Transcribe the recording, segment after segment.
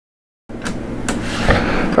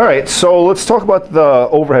All right, so let's talk about the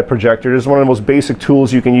overhead projector. This is one of the most basic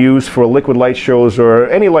tools you can use for liquid light shows or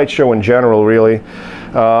any light show in general, really.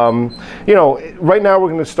 You know, right now we're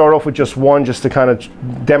going to start off with just one, just to kind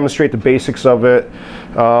of demonstrate the basics of it.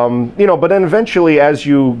 You know, but then eventually, as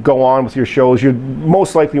you go on with your shows, you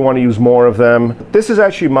most likely want to use more of them. This is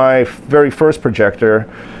actually my very first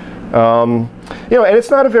projector. You know, and it's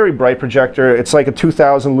not a very bright projector. It's like a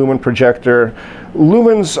 2000 lumen projector.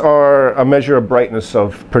 Lumens are a measure of brightness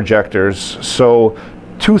of projectors. So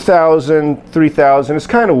 2000, 3000 is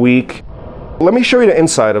kind of weak. Let me show you the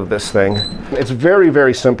inside of this thing. It's very,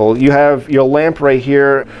 very simple. You have your lamp right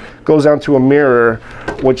here, goes down to a mirror,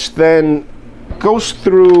 which then goes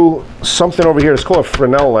through something over here. It's called a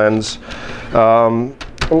Fresnel lens,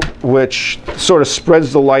 which sort of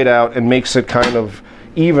spreads the light out and makes it kind of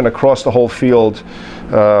even across the whole field,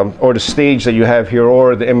 or the stage that you have here,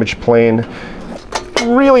 or the image plane.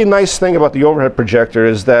 Really nice thing about the overhead projector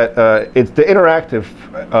is that the interactive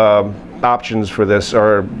options for this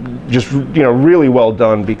are just, you know, really well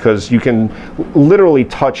done, because you can literally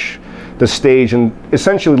touch the stage and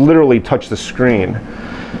essentially literally touch the screen.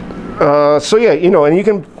 So yeah, you know, and you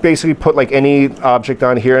can basically put like any object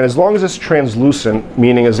on here, and as long as it's translucent,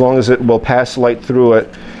 meaning as long as it will pass light through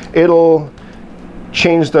it, it'll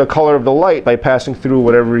change the color of the light by passing through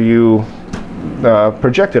whatever you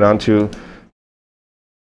project it onto.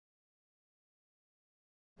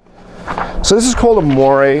 So this is called a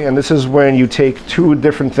moire, and this is when you take two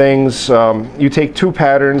different things, you take two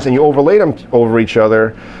patterns and you overlay them over each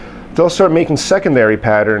other. They'll start making secondary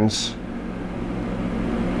patterns,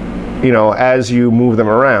 you know, as you move them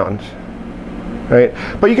around. Right?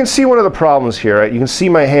 But you can see one of the problems here, right? You can see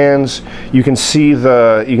my hands, you can see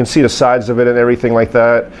the sides of it and everything like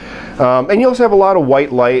that. And you also have a lot of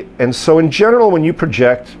white light, and so in general when you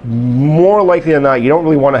project, more likely than not, you don't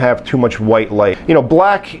really want to have too much white light. You know,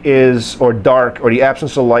 black is, or dark, or the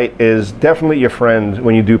absence of light is definitely your friend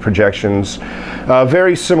when you do projections.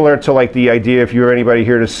 Very similar to like the idea, if you're anybody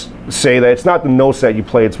here, to say that it's not the notes that you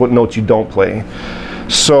play, it's what notes you don't play.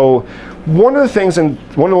 So one of the things, and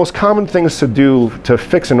one of the most common things to do to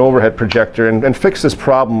fix an overhead projector and fix this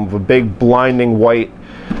problem of a big blinding white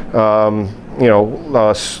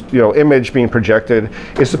image being projected,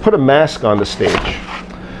 is to put a mask on the stage.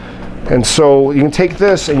 And so you can take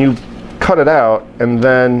this and you cut it out, and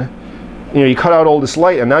then you cut out all this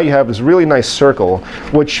light, and now you have this really nice circle,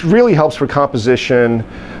 which really helps for composition.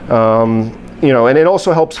 And it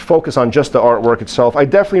also helps focus on just the artwork itself. I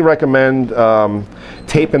definitely recommend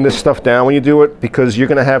taping this stuff down when you do it, because you're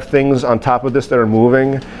going to have things on top of this that are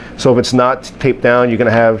moving. So if it's not taped down, you're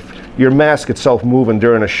going to have your mask itself moving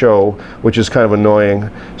during a show, which is kind of annoying.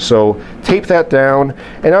 So tape that down,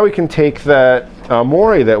 and now we can take that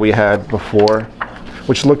moire that we had before,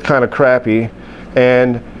 which looked kind of crappy,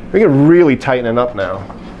 and we can really tighten it up now.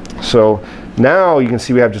 So now you can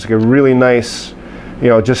see we have just like a really nice,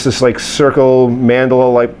 just this like circle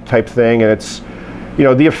mandala type thing, and it's,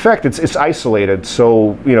 the effect, it's isolated,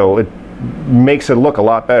 so it makes it look a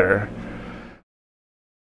lot better.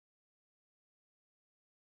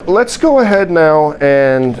 Let's go ahead now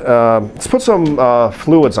and let's put some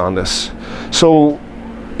fluids on this. So,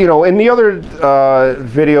 in the other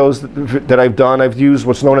videos that I've done, I've used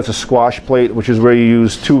what's known as a squash plate, which is where you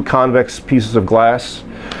use two convex pieces of glass.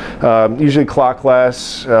 Usually clock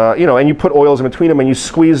glass, and you put oils in between them and you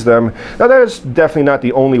squeeze them. Now that is definitely not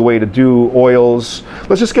the only way to do oils.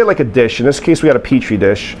 Let's just get like a dish. In this case we got a Petri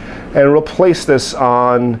dish, and we'll place this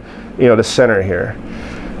on, the center here.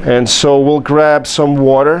 And so we'll grab some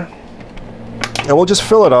water and we'll just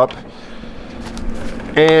fill it up.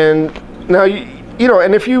 And now,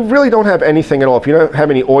 and if you really don't have anything at all, if you don't have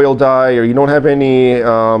any oil dye, or you don't have any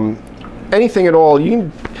anything at all, you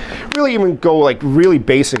can really even go like really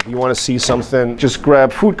basic. You want to see something, just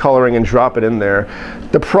grab food coloring and drop it in there.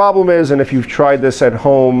 The problem is, and if you've tried this at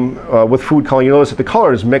home with food coloring, you notice that the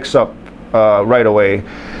colors mix up right away.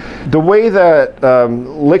 The way that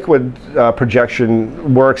liquid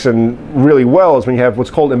projection works and really well is when you have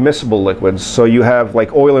what's called immiscible liquids. So you have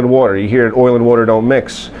like oil and water. You hear it, oil and water don't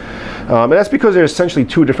mix. And that's because they're essentially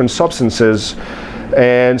two different substances.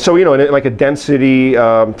 And so, in like a density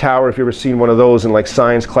tower, if you've ever seen one of those in like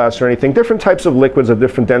science class or anything, different types of liquids of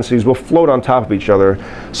different densities will float on top of each other.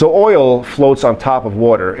 So oil floats on top of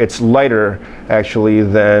water. It's lighter, actually,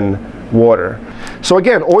 than water. So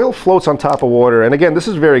again, oil floats on top of water. And again, this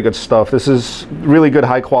is very good stuff. This is really good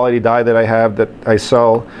high quality dye that I have, that I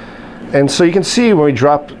sell. And so you can see when we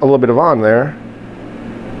drop a little bit of on there,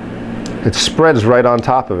 it spreads right on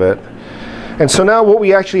top of it. And so now what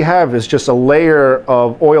we actually have is just a layer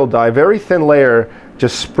of oil dye, very thin layer,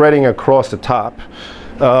 just spreading across the top.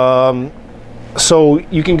 So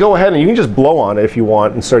you can go ahead and you can just blow on it if you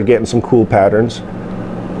want and start getting some cool patterns.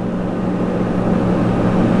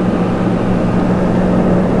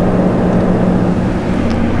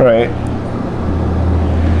 All right.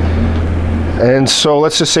 And so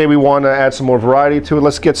let's just say we want to add some more variety to it.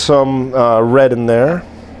 Let's get some red in there.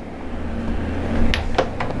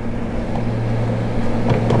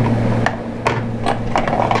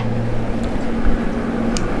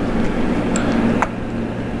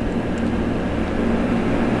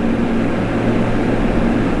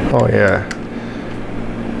 Oh yeah,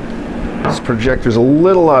 this projector's a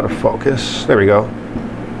little out of focus. There we go.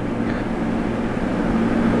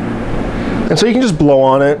 And so you can just blow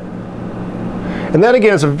on it. And that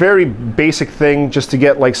again is a very basic thing just to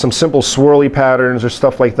get like some simple swirly patterns or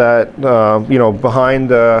stuff like that, you know, behind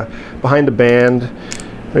the band.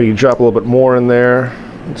 Maybe you drop a little bit more in there.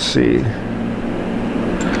 Let's see.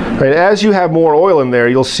 Right, as you have more oil in there,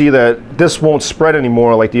 you'll see that this won't spread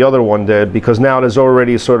anymore like the other one did, because now there's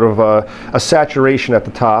already sort of a saturation at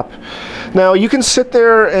the top. Now you can sit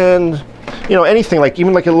there and, you know, anything, like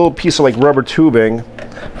even like a little piece of like rubber tubing.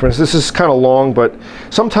 For instance, this is kind of long, but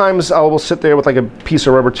sometimes I will sit there with like a piece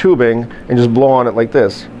of rubber tubing and just blow on it like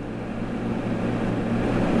this.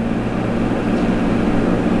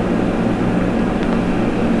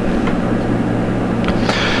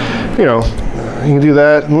 You know, you can do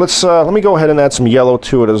that. And let me go ahead and add some yellow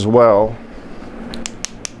to it as well.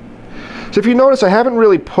 So if you notice, I haven't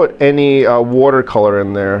really put any watercolor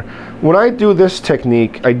in there. When I do this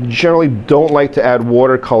technique, I generally don't like to add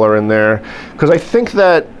watercolor in there because I think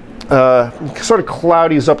that sort of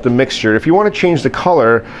cloudies up the mixture. If you want to change the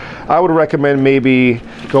color, I would recommend maybe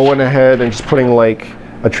going ahead and just putting like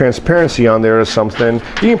a transparency on there or something.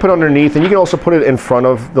 You can put underneath, and you can also put it in front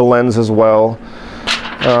of the lens as well.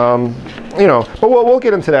 You know, but we'll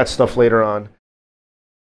get into that stuff later on.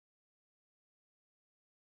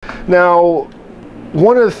 Now,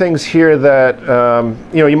 one of the things here that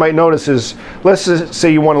you know, you might notice is, let's just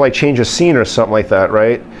say you want to like change a scene or something like that,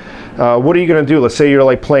 right? What are you going to do? Let's say you're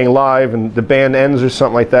like playing live and the band ends or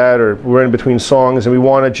something like that, or we're in between songs and we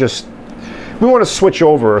want to switch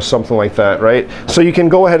over or something like that, right? So you can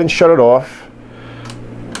go ahead and shut it off.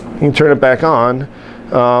 You can turn it back on,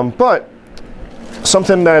 but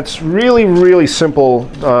something that's really, really simple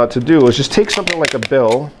to do is just take something like a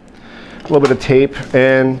bill, a little bit of tape,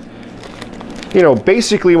 and you know,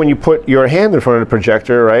 basically when you put your hand in front of the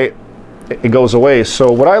projector, right, it goes away. So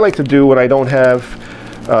what I like to do when I don't have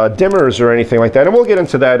dimmers or anything like that, and we'll get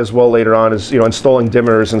into that as well later on, is, you know, installing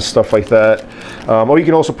dimmers and stuff like that. Or you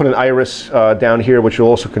can also put an iris down here, which will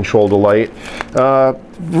also control the light.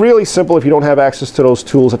 Really simple if you don't have access to those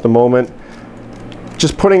tools at the moment.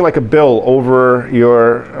 Just putting like a bill over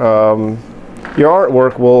your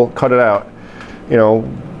artwork will cut it out. You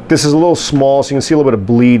know, this is a little small, so you can see a little bit of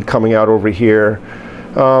bleed coming out over here.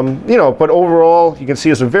 You know, but overall, you can see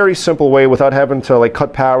it's a very simple way without having to like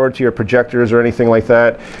cut power to your projectors or anything like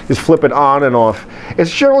that. Just flip it on and off.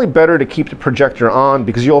 It's generally better to keep the projector on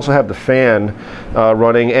because you also have the fan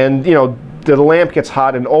running, and you know, the lamp gets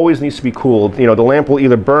hot and always needs to be cooled. You know, the lamp will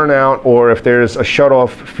either burn out, or if there's a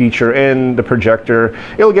shut-off feature in the projector,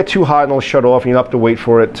 it'll get too hot and it'll shut off, and you'll have to wait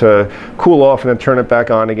for it to cool off and then turn it back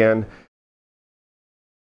on again.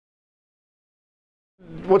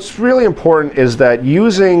 What's really important is that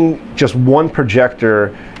using just one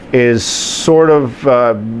projector is sort of,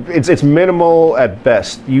 it's minimal at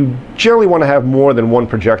best. You generally want to have more than one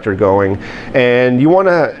projector going, and you want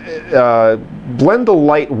to blend the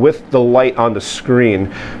light with the light on the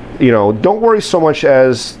screen. You know, don't worry so much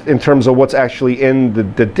as in terms of what's actually in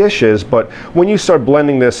the dishes, but when you start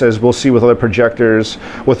blending this, as we'll see with other projectors,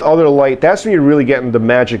 with other light, that's when you're really getting the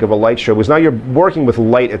magic of a light show, because now you're working with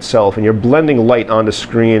light itself and you're blending light on the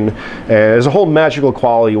screen, and there's a whole magical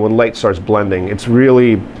quality when light starts blending. It's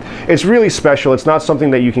really special. It's not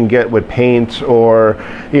something that you can get with paint or,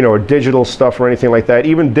 you know, or digital stuff or anything like that.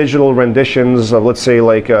 Even digital renditions of, let's say,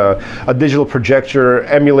 like a digital projector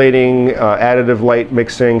emulating additive light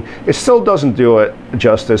mixing, it still doesn't do it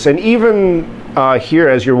justice. And even here,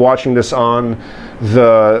 as you're watching this on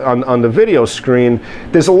the video screen,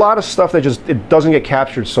 there's a lot of stuff that just, it doesn't get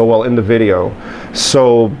captured so well in the video.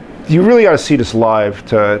 So you really got to see this live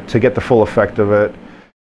to get the full effect of it.